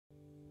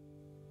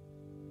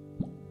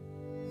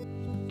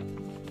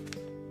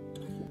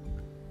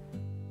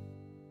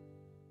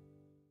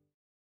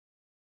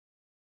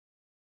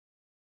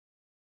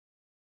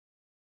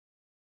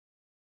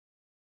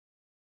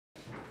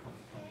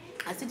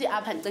asithi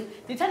apha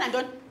ndithanda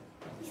ntoni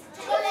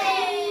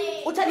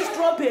uthanda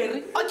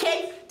strawberry. Okay,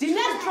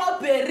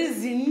 ndine-strawberry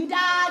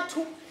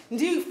zintathu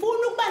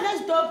ndifuna ukuba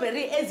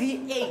ne-strawberry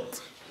eziyi-8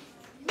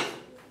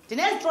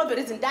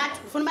 ndine-strawberry zintathu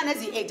ndifuna uba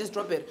neziyi-8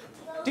 strawberry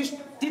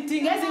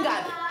ndidinge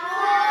ezingaphi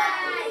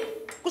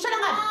kushona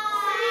ngaphi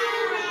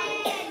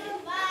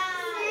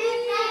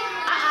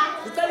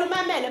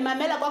ndicela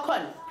mamela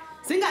kwakhona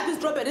zingaphi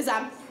strawberry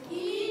zam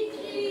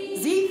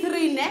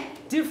ziyi-3 ne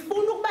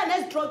ndifuna ukuba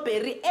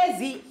ne-strawberry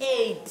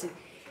eziyi-8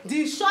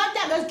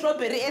 ndishota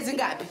nge-strawberry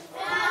ezingaphi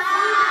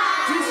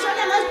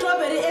ndishota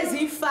nge-strawberry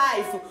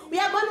eziyi-5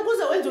 uyabona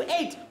ukuze wenze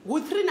u-8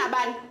 ngu-3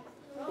 nabani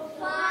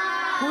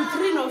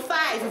ngu-3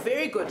 no-5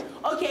 very good.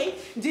 Okay,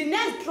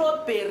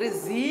 ndine-strawberry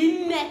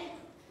 4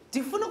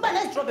 ndifuna ukuba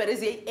ne-strawberry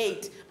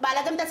eziyi-8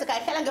 bala ke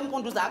mntasekhaya hlala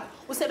ngempundu zakho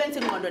usebenzise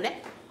ingqondo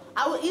ne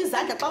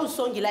izandla xa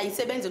usongile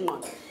ayisebenzi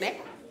ingqondo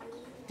ne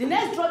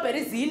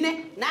ndine-strawberry 4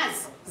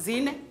 nazi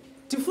 4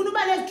 ndifuna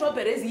uba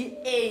ne-strawberry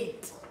eziyi-8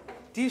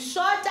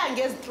 ndishota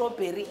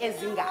nge-strawberry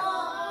ezingaphi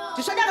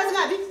ndishota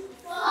ngezingaphi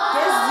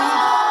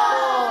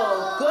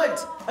ngezi-4 good.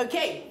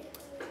 Okay,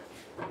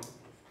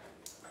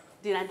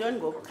 ndinantoni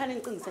ngoku khani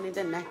ndicingisele into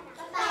endinayo.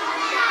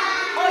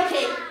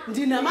 Okay,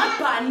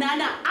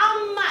 ndinamabhanana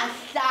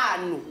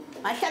amahlanu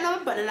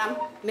amabhanana am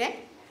ne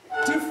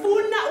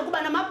ndifuna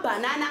ukuba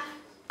namabhanana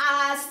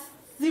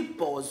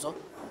asibhozo.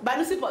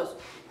 Bani usibhozo?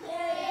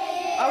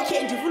 Okay,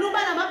 ndifuna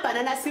ukuba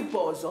namabhanana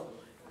asibhozo.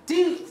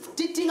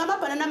 Ndidinga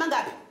amabhanana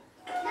amangaphi?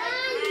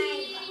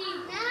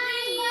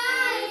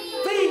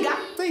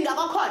 Cinga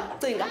kwakhona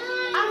cinga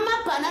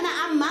amabhanana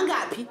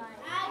amangaphi?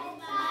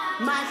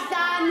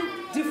 5.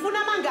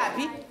 Ndifuna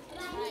amangaphi?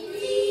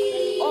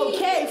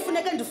 Okay,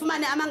 funeka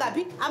ndifumane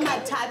amangaphi?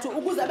 3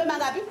 ukuze abe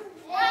mangaphi?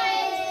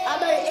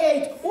 Abe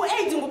 8.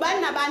 U-8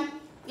 ngubani nabani?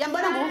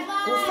 Yambona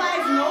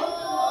ngu-5 no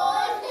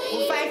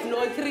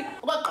 3.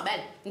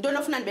 Okugqibela ntoni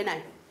ofuna ndibe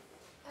nayo?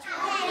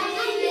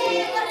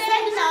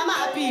 Sendinawo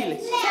ama-apile,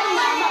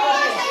 sendinawo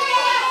ama-orange.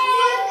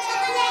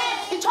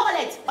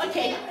 I-chocolate.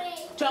 Okay,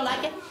 jonga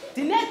ke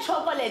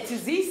ndinee-chocolate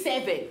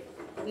ziyi-7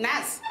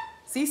 nazi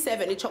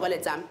ziyi-7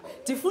 ii-chocolate zam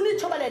ndifuna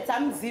ii-chocolate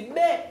zam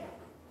zibe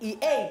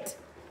yi-8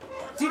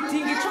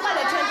 ndidinga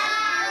i-chocolate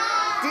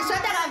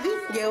ndishota kavi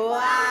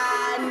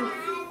nge-1.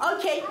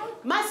 Okay,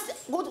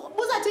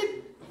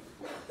 buzathini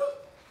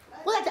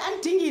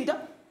andidingi into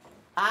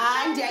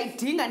hayi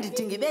ndiyayidinga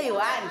ndidinga ibe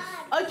yi-1.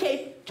 Okay,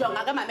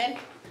 jonga ke mamela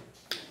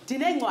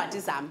ndineencwadi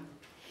zam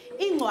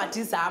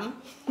iincwadi zam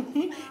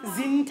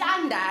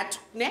zintandathu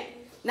ne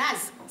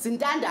nazi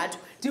zintandathu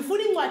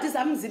ndifuna iincwadi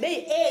zam zibe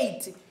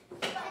yi-8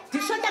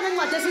 ndishota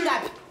ngeencwadi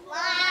ezingaphi?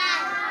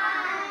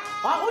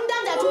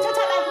 Untandathu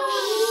uthatha bani?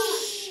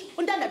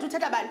 Untandathu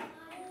uthatha bani?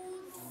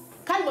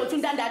 Khani bonisa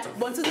untandathu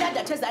bonisa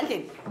untandathu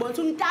ezandleni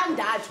bonisa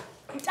untandathu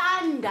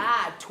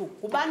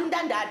ngubani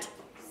untandathu?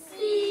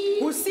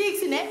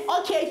 Ngu-6 ne.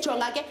 Okay,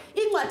 jonga ke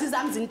iincwadi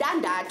zam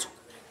zintandathu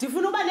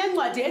ndifuna uba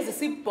neencwadi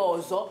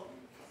ezisibhozo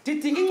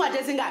ndidinga iincwadi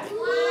ezingaphi?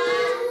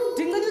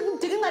 Ndidinga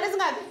iincwadi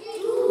ezingaphi?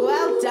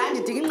 Well done,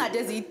 ndidinga iincwadi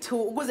eziyi-2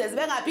 ukuze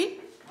zibe ngaphi?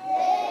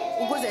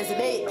 Ukuze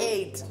zibe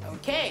yi-8.